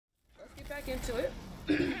back into it.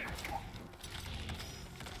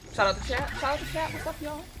 Shout out to chat. Shout out to chat. What's up,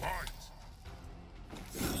 y'all?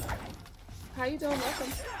 How you doing?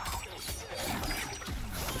 Welcome.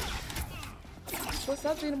 What's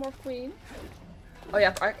up, Xenomorph Queen? Oh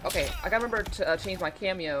yeah. Okay. I gotta remember to change my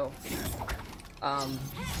cameo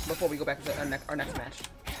before we go back to our next match.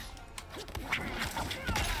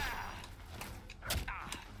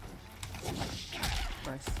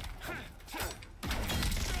 Nice.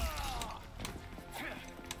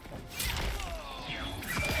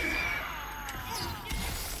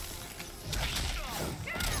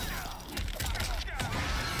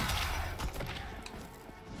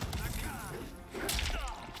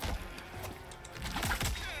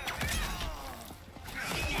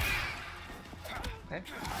 Okay.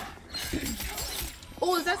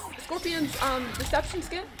 Oh, is that Scorpion's deception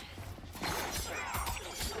skin?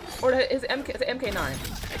 Or his MK9? I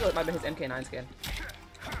feel it might be his MK9 skin.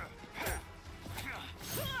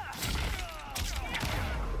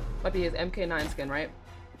 Might be his MK9 skin, right?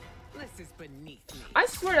 This is beneath me. I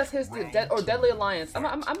swear that's his Deadly Alliance.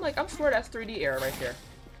 I'm sure that's 3D era right there.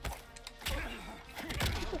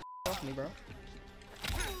 Get the off me, bro.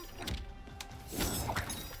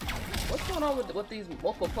 What's going on with these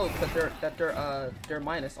multiple pokes that they're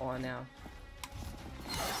minus on now?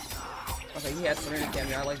 Okay, he had Serena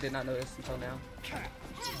cameo. I did not notice until now.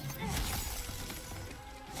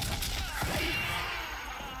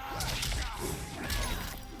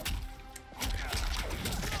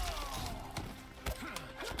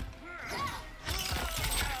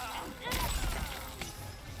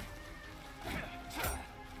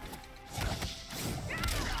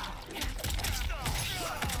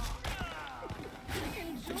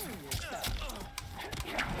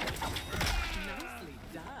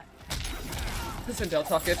 Sindel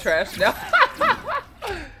talking trash now.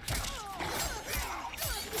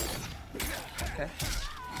 Okay.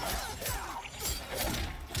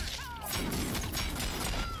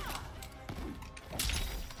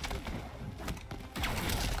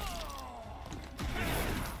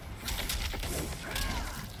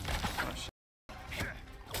 Oh, shit.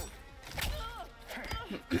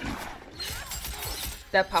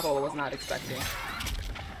 That Papa was not expecting.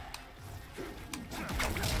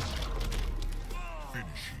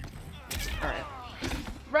 Alright.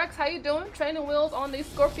 Rex, how you doing? Training wheels on the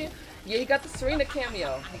Scorpion? Yeah, he got the Serena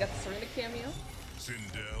cameo.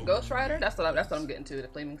 Sindel. Ghost Rider? That's what I'm getting to, the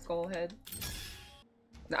Flaming Skull head.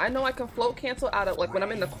 Now I know I can float cancel out of when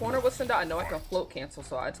I'm in the corner with Sindel, I know I can float cancel,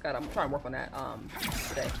 so I'm trying to work on that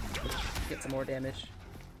today. Get some more damage.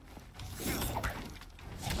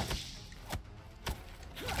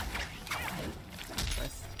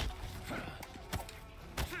 Nice.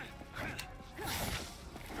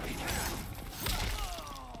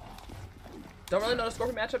 Don't really know the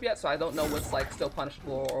Scorpion matchup yet, so I don't know what's still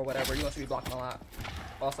punishable or whatever. He wants to be blocking a lot.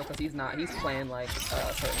 Also, because he's playing a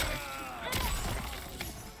certain way.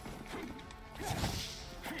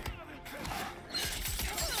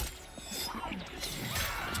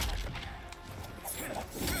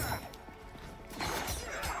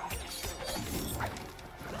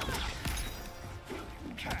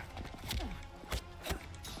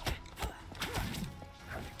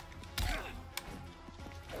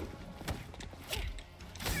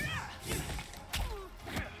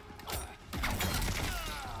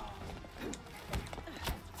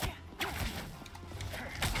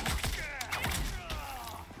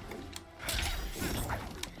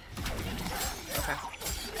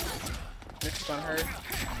 On her.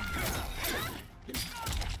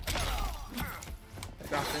 I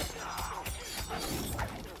dropped it.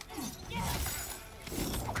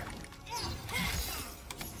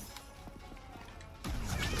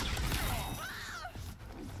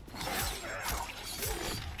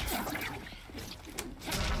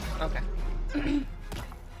 Okay.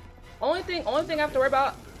 only thing I have to worry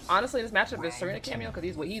about, honestly, in this matchup is Serena cameo, because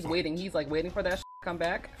he's waiting. He's waiting for that to come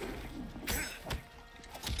back.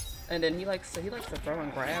 And then he likes to throw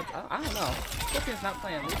and grab. I don't know. Scorpion's not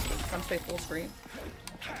playing. Come stay full screen.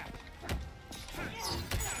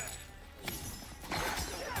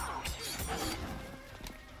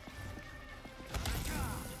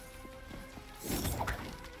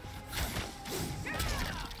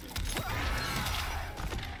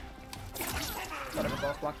 Whatever,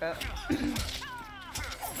 boss block that.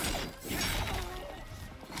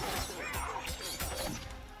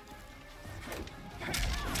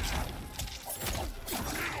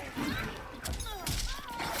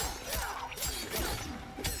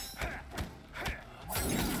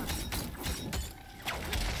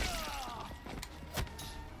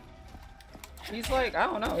 He's like, I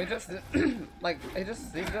don't know. He just like he's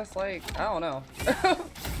just like, I don't know.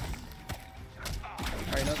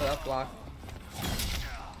 Alright, another up block.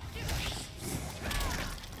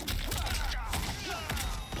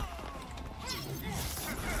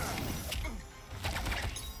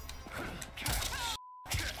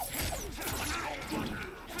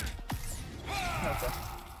 Okay.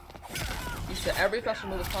 You said every special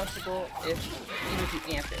move is punchable even if you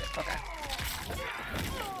amp it. Okay.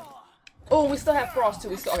 Oh, we still have frost too.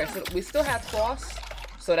 Okay, so we still have frost.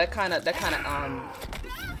 So that kind of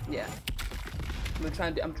yeah.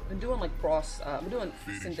 I'm doing like frost. I'm doing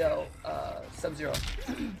Sindel Sub-Zero.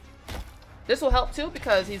 This will help too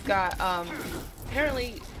because he's got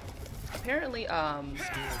apparently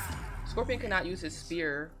Scorpion cannot use his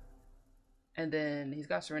spear, and then he's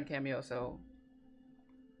got Syringe cameo. So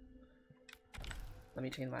let me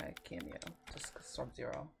change my cameo to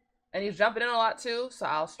Sub-Zero. And he's jumping in a lot too, so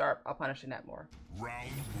I'll punishing that more. Round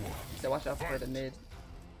one. So watch out for the mid.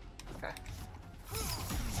 Okay.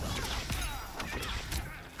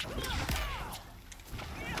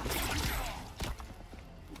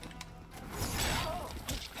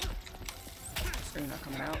 Screen not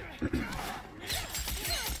coming out.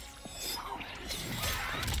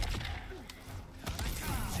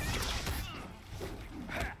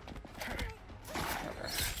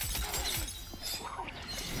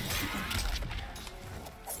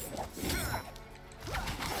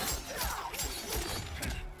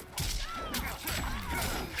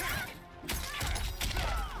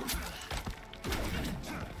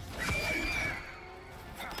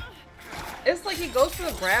 It's like he goes for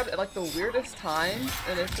the grab at like the weirdest times,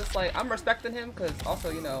 and it's just like I'm respecting him because also,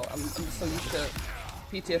 you know, I'm just so used to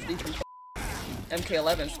PTSD from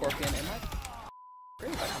MK11 Scorpion, and my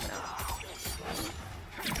screen's not coming out.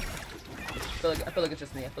 I feel like it's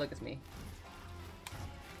just me. I feel like it's me.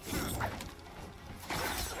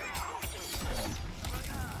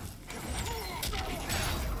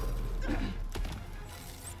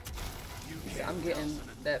 So I'm getting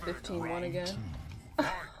that 15-1 again.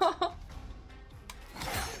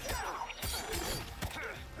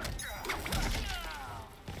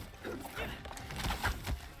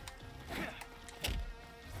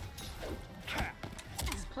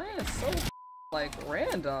 This plan is so like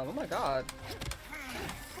random. Oh my god.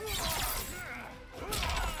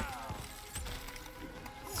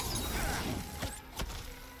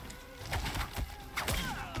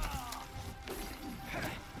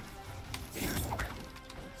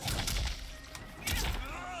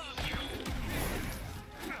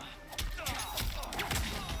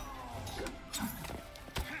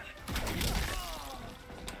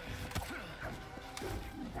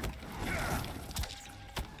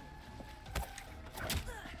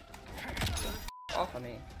 Off of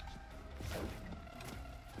me.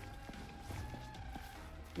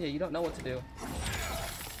 Yeah, you don't know what to do.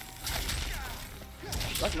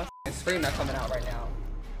 Like my screen not coming out right now.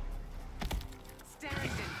 Stand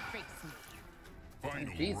and face me.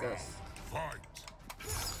 Final Jesus. round. Fight.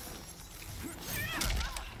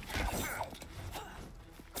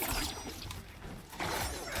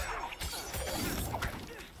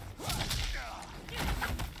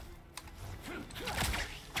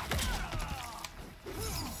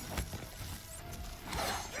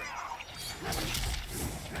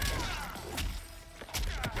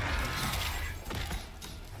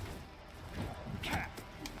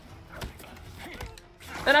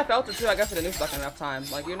 And I felt it too, I guess, at a new fucking enough time.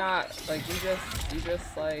 Like, you're not, like, you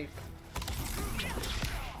just, like...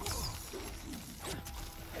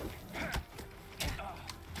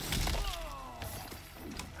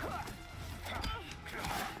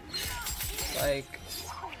 Like...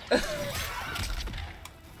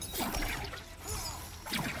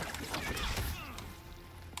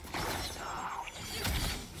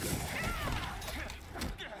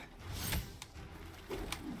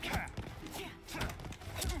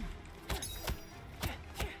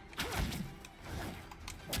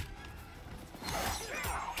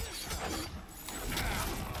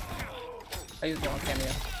 I used the wrong cameo.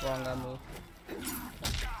 Wrong move.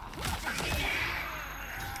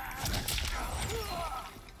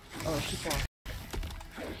 Oh, too far.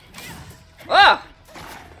 Ah!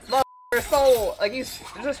 It's so, like, he's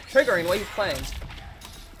just triggering the way he's playing.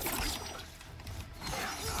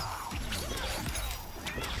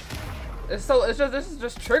 This is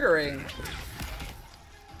just triggering.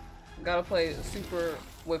 Gotta play super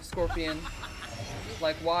with Scorpion.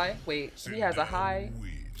 Like, why? Wait, he has a high.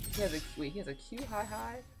 He has a Q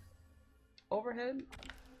high overhead.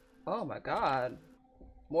 Oh my god.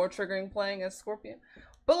 More triggering playing as Scorpion.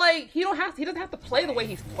 But like he doesn't have to play the way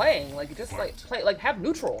he's playing. Like just like play like have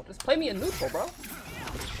neutral. Just play me in neutral, bro.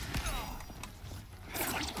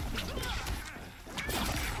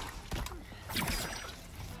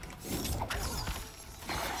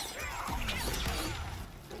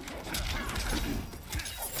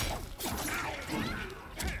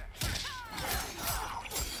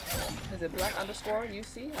 Is it black underscore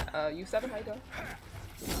UC? U7, how you doing?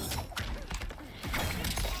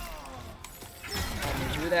 Let me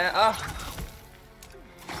do that.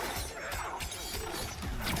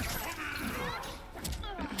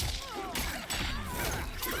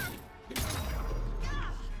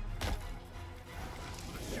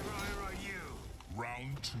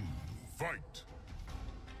 Round 2, fight.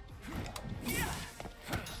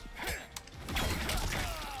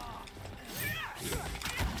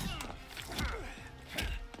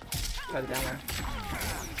 Try the down one.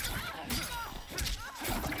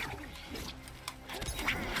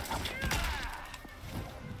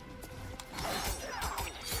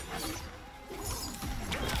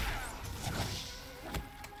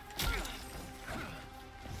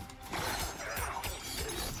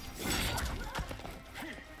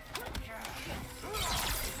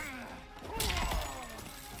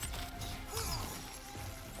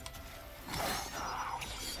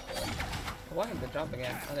 I want him to jump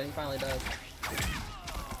again, and then he finally does.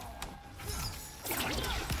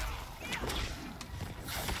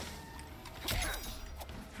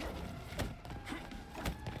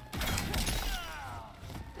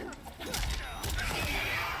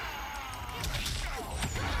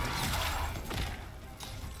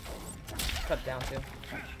 Cut down too.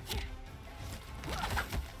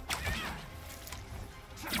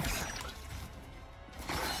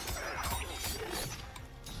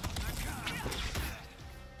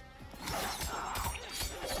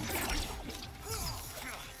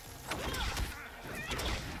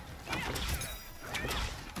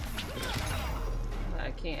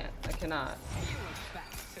 I cannot.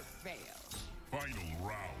 Back to fail. Final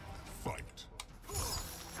round, fight.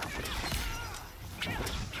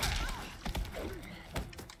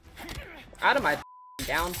 Out of my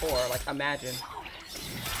down 4, like imagine.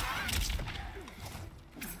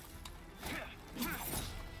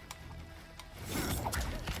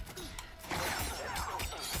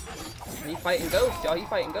 He fighting ghosts, y'all. He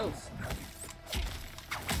fighting ghosts.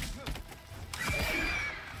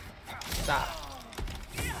 Stop.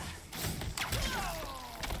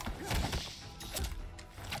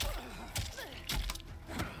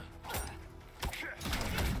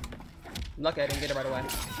 Lucky I didn't get it right away.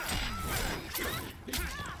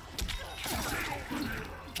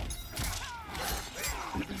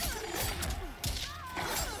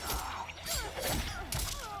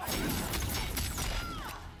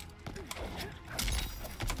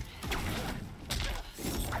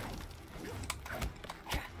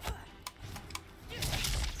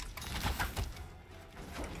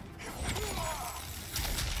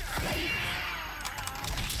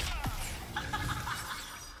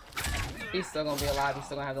 He's still gonna be alive, he's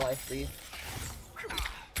still gonna have the life lead.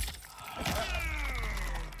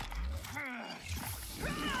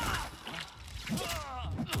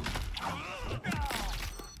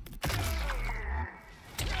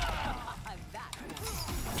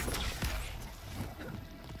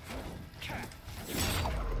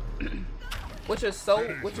 Which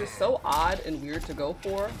is so odd and weird to go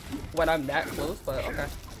for when I'm that close, but okay.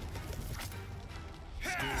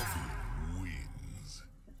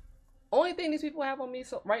 Only thing these people have on me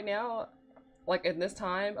so right now, like in this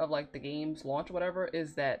time of like the game's launch or whatever,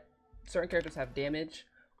 is that certain characters have damage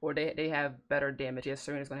or they have better damage. Yes,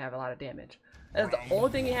 Serena's gonna have a lot of damage. That's the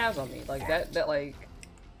only thing he has on me. Like that like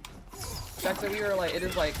Jackson Weir, like it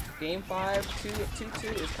is like game 5,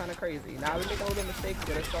 2-2 is kinda crazy. Now we make a little bit of mistakes,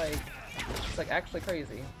 but it's like actually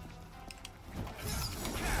crazy.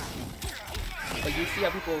 Like you see how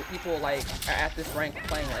people like are at this rank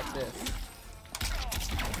playing like this.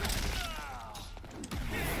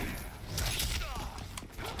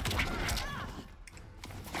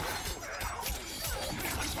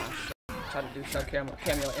 Try to do sub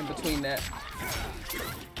cameo in between that.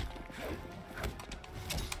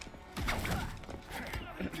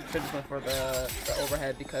 Should just went for the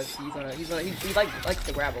overhead because he likes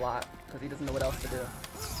to grab a lot because he doesn't know what else to do.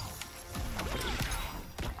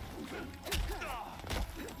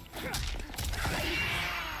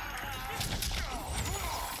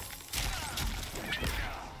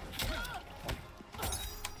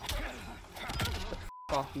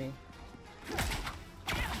 Off me.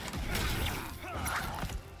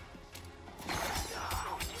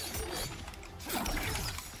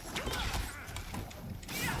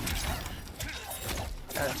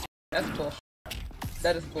 That's bullshit.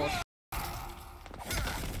 That is bullshit.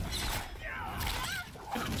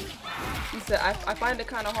 He said, I find it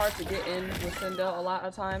kind of hard to get in with Sindel a lot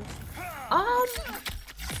of times.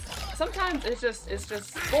 Sometimes it's just,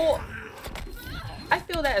 well, I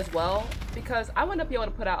feel that as well, because I want to be able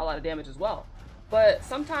to put out a lot of damage as well. But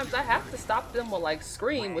sometimes I have to stop them with like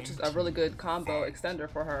Scream, which is a really good combo extender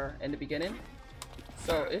for her in the beginning.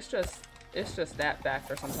 So it's just that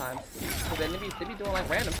factor sometimes. Because then they be doing like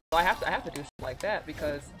random. So I have to do shit like that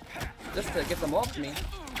because just to get them off me.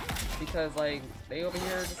 Because like they over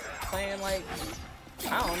here just playing like,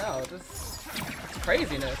 I don't know, just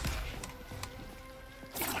craziness.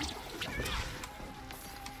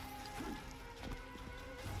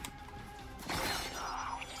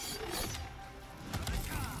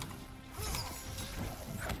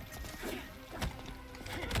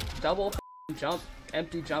 Double jump,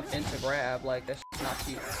 empty jump into grab, like that's not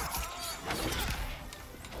cute.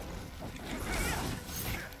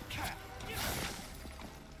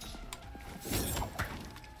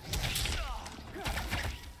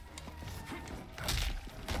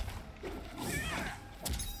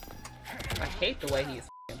 I hate the way he's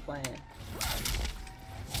playing.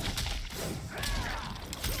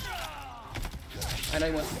 I know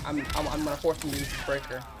he wants. I'm gonna force him to use the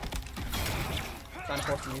breaker. Trying to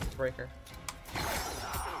force him to use the breaker.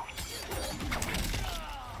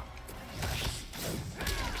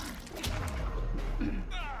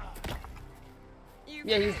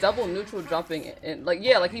 Yeah, he's double neutral jumping and like,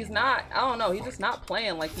 yeah, like he's not, I don't know, he's just not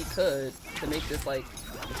playing like he could to make this like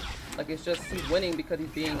it's just he's winning because he's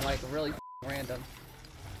being like really random.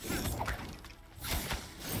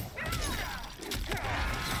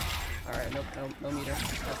 Alright, no meter.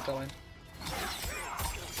 Let's go in.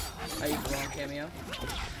 I used the wrong cameo.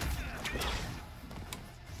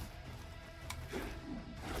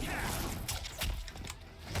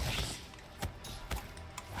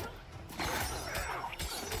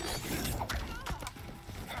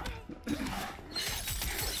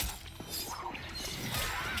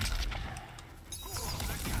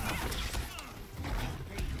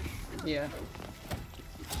 Yeah.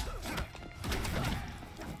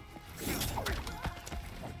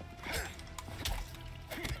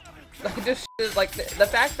 Like this shit is like the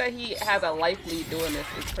fact that he has a life lead doing this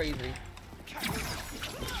is crazy.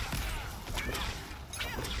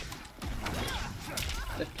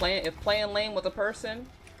 If playing lane with a person,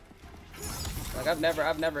 like I've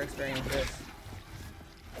never experienced this.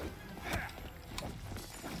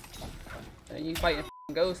 And you fighting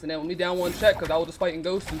ghosts, and then when we down one check because I was just fighting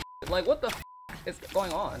ghosts and shit. Like what the f is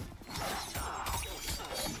going on?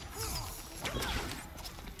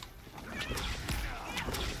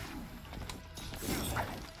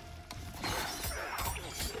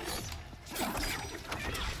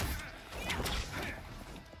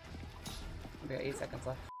 We got 8 seconds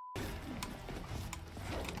left.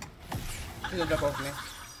 He's gonna jump over me.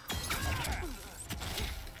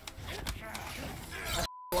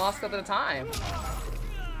 I lost because of the time.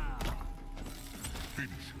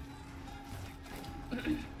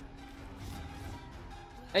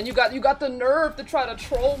 And you got the nerve to try to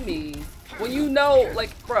troll me when you know,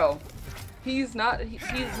 like, bro, he's not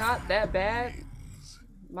that bad.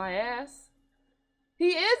 My ass.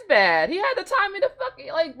 He is bad. He had the timing to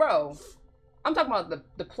fucking, like, bro. I'm talking about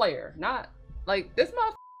the player, not like this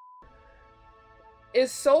motherfucker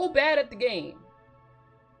is so bad at the game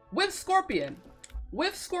with Scorpion,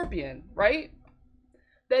 right?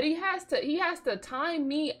 That he has to time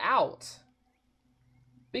me out.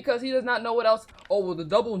 Because he does not know what else. Oh well, the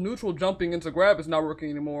double neutral jumping into grab is not working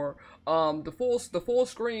anymore. The full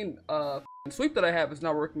screen sweep that I have is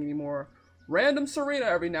not working anymore. Random Serena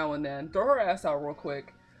every now and then. Throw her ass out real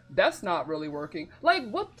quick. That's not really working. Like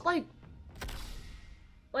what?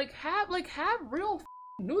 Like have real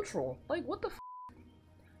neutral. Like what the?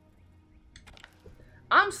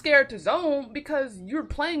 I'm scared to zone because you're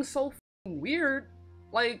playing so weird.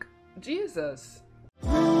 Like Jesus.